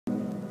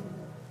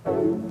Hey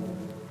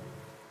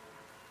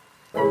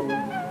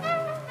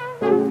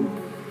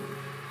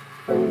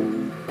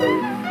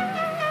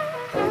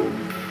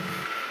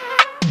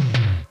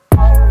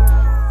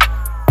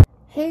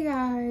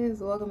guys,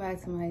 welcome back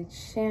to my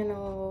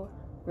channel,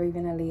 or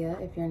even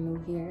Aaliyah if you're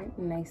new here.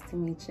 Nice to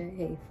meet you.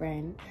 Hey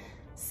friend.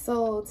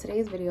 So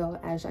today's video,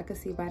 as y'all can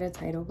see by the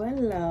title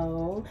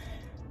below,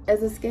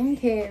 is a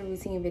skincare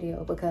routine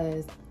video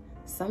because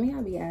some of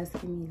y'all be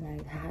asking me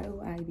like, how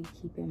do I be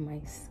keeping my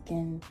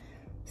skin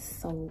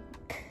so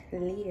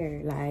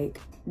clear? Like,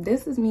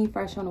 this is me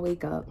fresh on the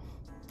wake up.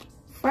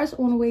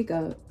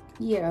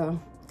 Yeah.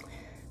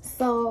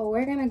 So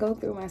we're gonna go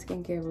through my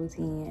skincare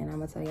routine and I'm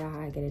gonna tell y'all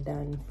how I get it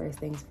done. First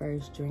things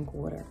first, drink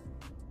water.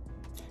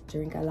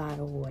 Drink a lot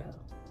of water.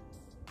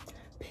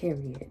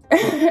 Period.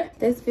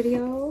 This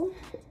video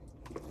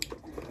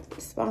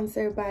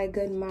sponsored by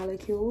Good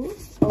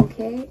Molecules.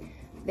 Okay,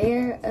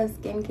 they're a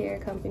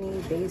skincare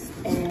company based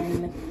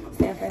in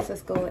San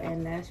Francisco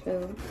and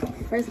Nashville.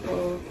 First of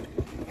all,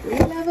 we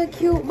love a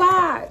cute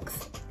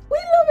box. We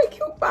love a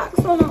cute box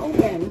on the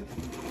open.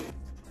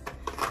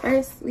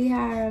 First, we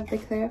have the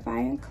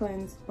Clarifying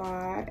Cleanse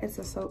Bar. It's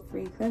a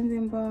soap-free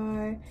cleansing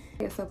bar.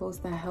 It's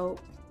supposed to help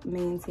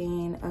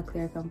maintain a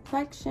clear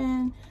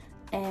complexion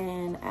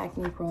and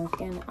acne-prone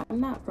skin.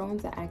 I'm not prone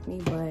to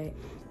acne, but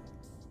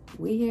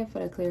we here for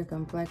the clear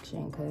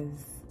complexion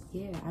because,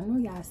 yeah, I know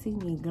y'all see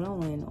me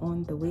glowing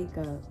on the wake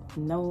up,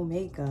 no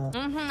makeup.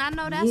 I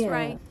know that's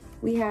right.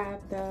 We have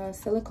the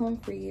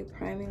silicone-free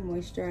priming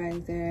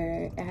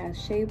moisturizer. It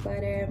has shea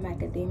butter,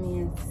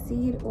 macadamia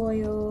seed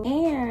oil,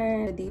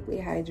 and it deeply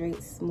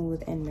hydrates,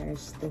 smooth, and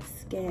nourish the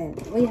skin.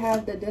 We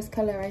have the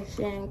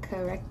discoloration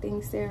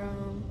correcting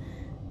serum,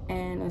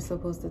 and it's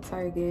supposed to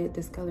target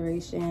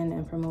discoloration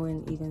and promote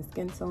an even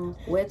skin tone,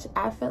 which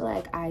I feel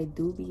like I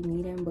do be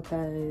needing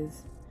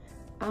because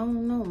I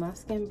don't know, my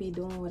skin be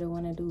doing what it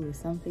want to do.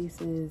 Some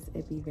places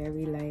it be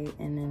very light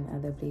and then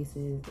other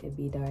places it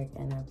be dark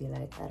and I'll be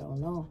like, I don't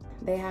know.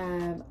 They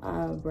have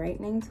a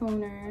brightening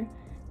toner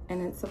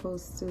and it's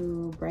supposed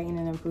to brighten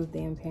and improve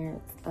the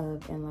appearance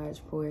of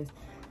enlarged pores.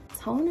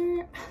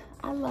 Toner,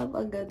 I love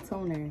a good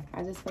toner.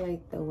 I just feel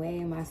like the way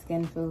my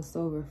skin feels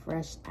so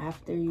refreshed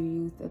after you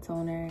use the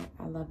toner,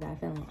 I love that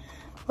feeling.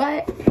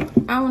 But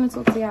I don't want to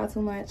talk to y'all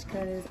too much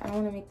because I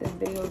don't want to make this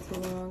video too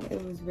long.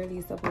 It was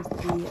really supposed to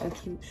be a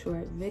cute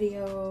short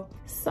video.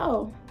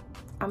 So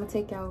I'm gonna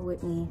take y'all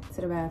with me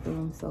to the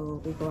bathroom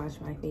so we can wash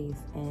my face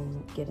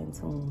and get in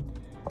tune.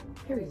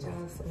 Period,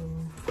 y'all. So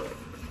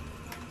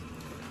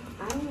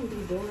I don't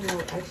be doing no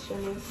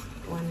extraness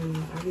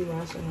when I be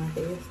washing my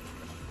face.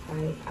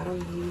 Like, I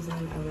don't be using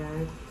a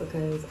rag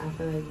because I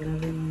feel like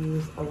whenever you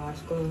use a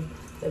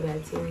washcloth, the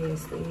bacteria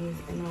stays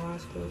in the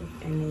washcloth,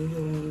 and then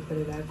usually when you put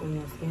it back on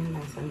your skin,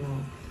 that's a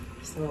no.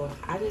 So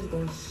I just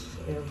go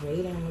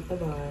straight in with the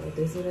bar.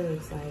 This is what it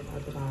looks like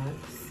out the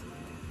box.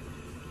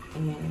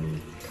 And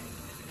then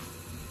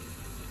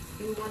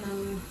you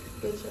wanna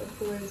get your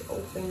pores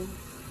open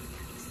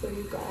so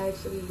you can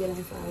actually get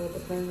inside with the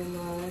cleansing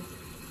bar.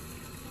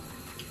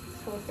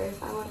 So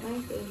first I wipe my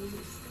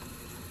face.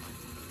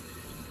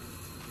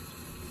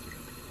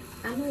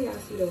 I know y'all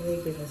see the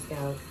wig in the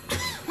scalp.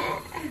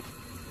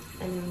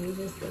 And then we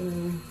just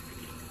gonna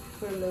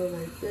put a little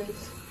like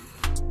this.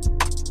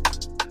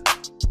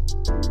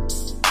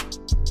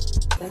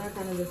 Then I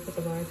kind of just put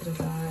the bar to the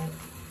side.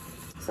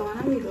 So when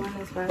I be doing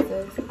this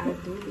process, I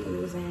do be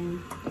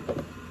using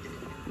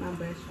my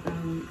brush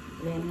from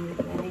Vanity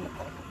Planet.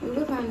 You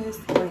can find this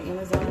on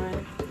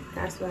Amazon.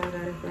 That's where I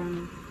got it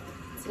from.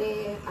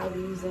 Today I'll be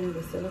using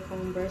the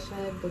silicone brush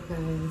head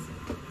because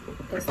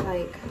it's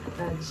like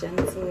a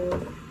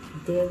gentle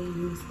daily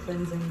use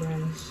cleansing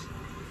brush,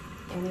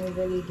 and it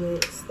really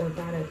gets the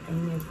product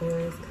in your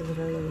pores because it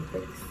really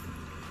fixes.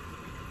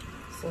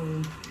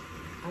 So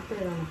I put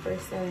it on the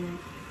first setting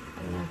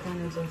and I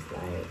kind of just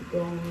like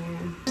go in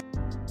there.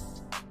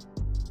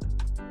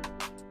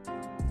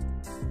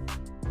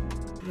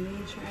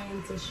 Me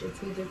trying to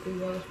strategically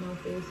wash my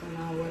face and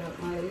not wet up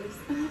my lips.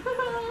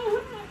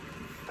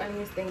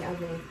 Funniest thing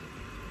ever.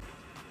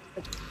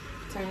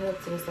 Turn it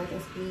up to the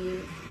second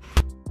speed.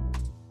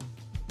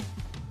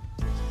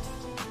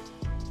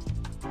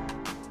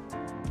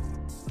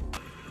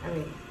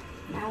 Alright,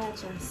 now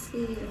that y'all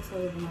see it's all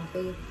over my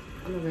face,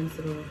 I'm gonna rinse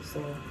it off. So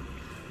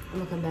I'm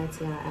gonna come back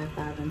to y'all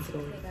after I rinse it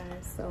off. Hey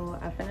guys, so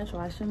I finished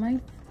washing my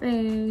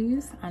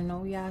face. I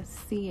know y'all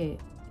see it.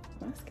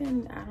 My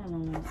skin, I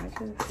don't know. I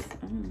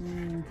don't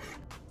know.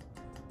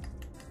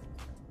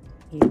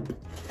 Yeah.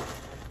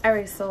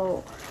 Alright,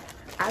 so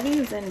I be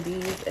using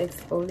these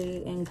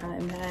exfoliating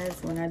cotton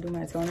pads when I do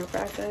my toner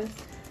process.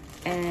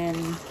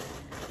 And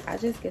I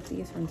just get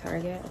these from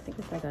Target. I think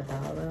it's like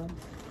 $1.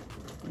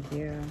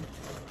 Yeah.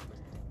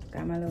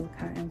 Got my little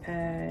cotton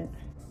pad.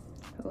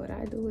 So what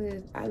I do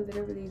is I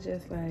literally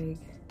just like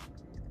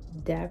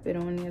dap it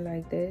on there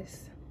like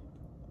this.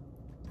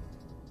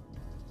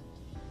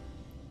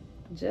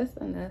 Just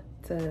enough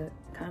to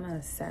kind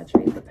of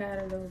saturate the pad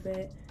a little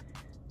bit.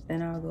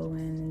 Then I'll go in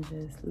and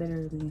just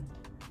literally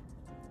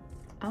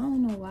I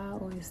don't know why I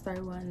always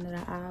start with under the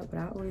eye, but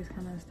I always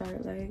kind of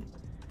start like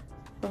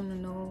from the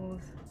nose,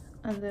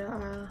 under the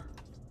eye,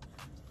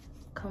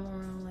 come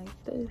around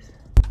like this.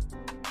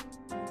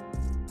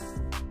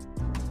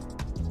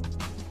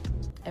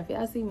 If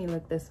y'all see me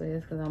look this way,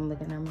 it's because I'm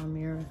looking at my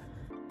mirror.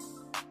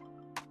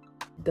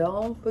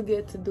 Don't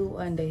forget to do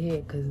under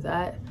here, because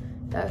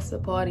that's a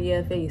part of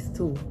your face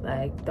too.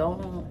 Like,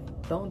 don't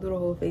do the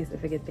whole face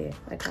and forget there.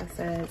 Like I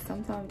said,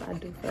 sometimes I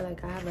do feel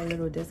like I have a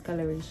little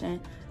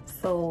discoloration.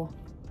 So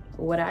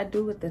what I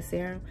do with the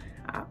serum,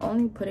 I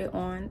only put it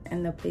on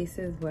in the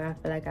places where I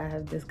feel like I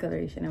have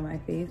discoloration in my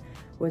face,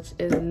 which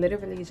is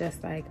literally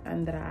just like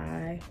under the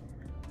eye,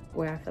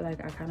 where I feel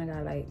like I kind of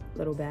got like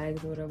little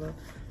bags or whatever.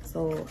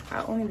 So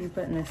I only be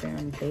putting the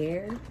serum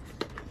there,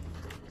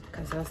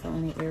 because that's the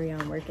only area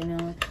I'm working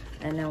on.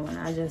 And then when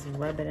I just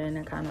rub it in,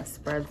 it kind of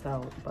spreads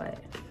out. But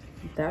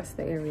that's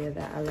the area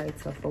that I like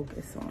to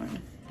focus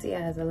on. See,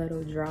 it has a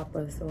little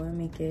dropper, so I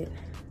make it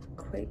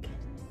quick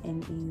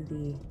and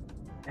easy.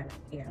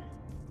 Yeah.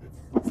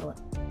 So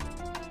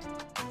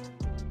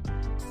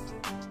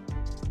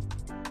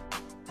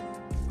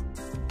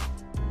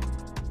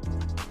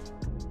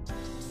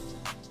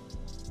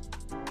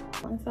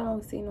once I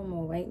don't see no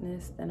more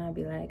whiteness, then I'll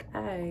be like,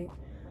 all right,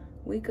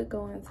 we could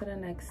go into the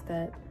next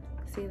step.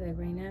 See, like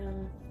right now,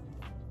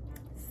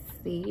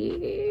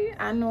 see,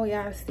 I know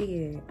y'all see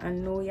it. I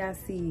know y'all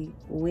see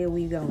where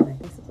we going.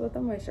 This is what the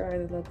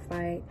moisturizer looks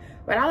like.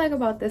 What I like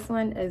about this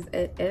one is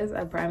it is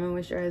a primer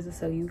moisturizer,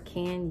 so you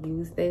can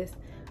use this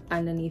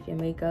underneath your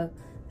makeup,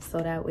 so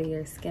that way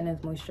your skin is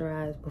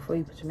moisturized before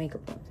you put your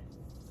makeup on.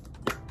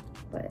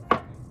 But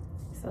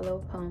it's a little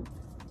pump.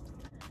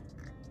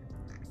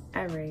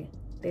 All right,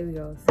 there we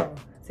go. So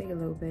take a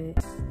little bit.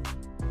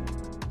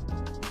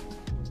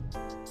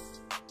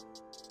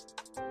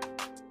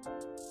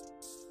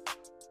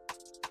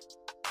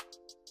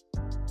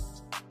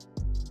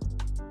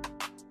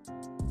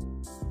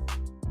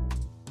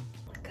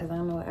 Because I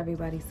know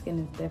everybody's skin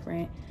is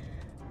different.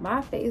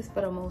 My face,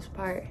 for the most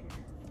part,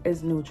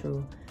 is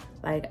neutral.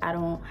 Like, I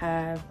don't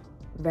have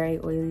very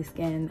oily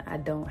skin. I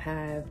don't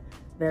have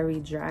very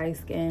dry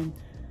skin.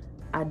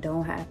 I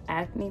don't have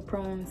acne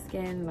prone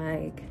skin.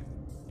 Like,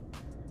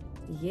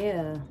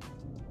 yeah.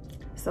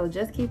 So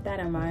just keep that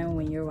in mind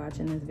when you're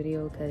watching this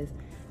video, because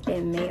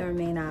it may or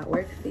may not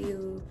work for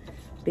you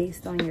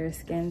based on your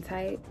skin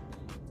type.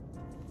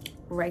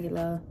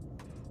 Regular,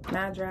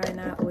 not dry,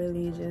 not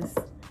oily, just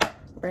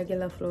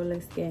regular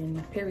flawless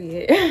skin,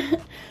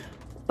 period.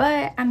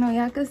 But I know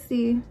y'all can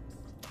see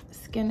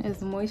skin is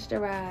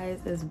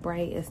moisturized, it's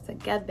bright, it's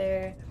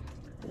together.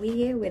 We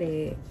here with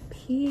it,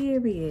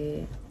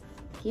 period.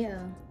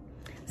 Yeah,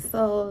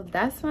 so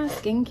that's my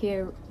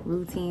skincare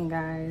routine,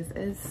 guys.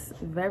 It's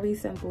very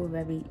simple,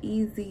 very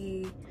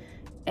easy,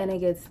 and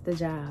it gets the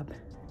job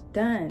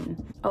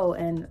done. Oh,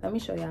 and let me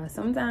show y'all,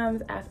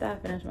 sometimes after I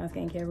finish my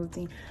skincare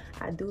routine,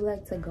 I do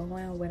like to go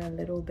in with a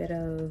little bit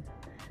of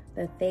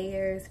the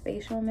Thayer's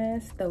facial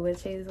mist, the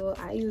witch hazel.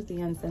 I use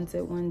the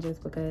unscented one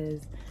just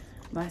because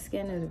my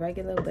skin is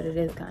regular, but it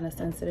is kind of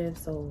sensitive.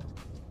 So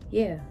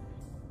yeah,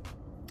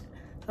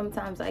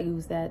 sometimes I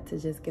use that to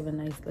just give a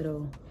nice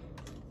little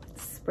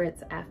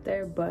spritz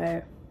after.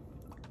 But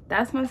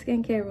that's my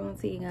skincare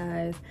routine,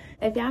 guys.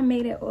 If y'all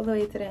made it all the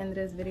way to the end of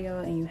this video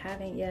and you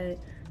haven't yet,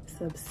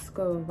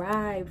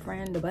 subscribe,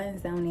 friend. The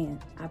button's down there.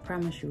 I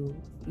promise you,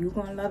 you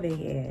gonna love it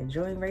here.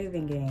 Join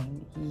Raven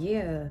Gang.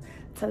 Yeah,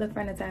 tell a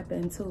friend to tap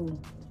in too,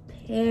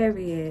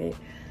 period.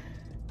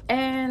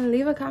 And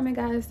leave a comment,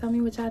 guys. Tell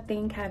me what y'all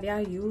think. Have y'all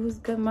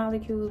used Good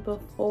Molecules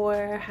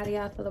before? How do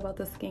y'all feel about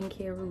the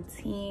skincare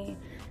routine?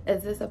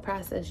 Is this a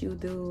process you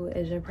do?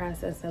 Is your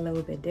process a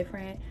little bit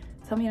different?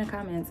 Tell me in the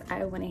comments.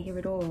 I want to hear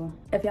it all.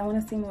 If y'all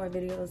want to see more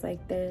videos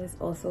like this,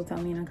 also tell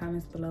me in the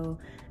comments below.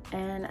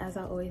 And as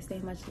I always say,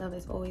 much love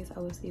as always. I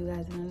will see you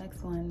guys in the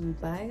next one.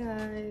 Bye,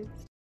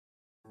 guys.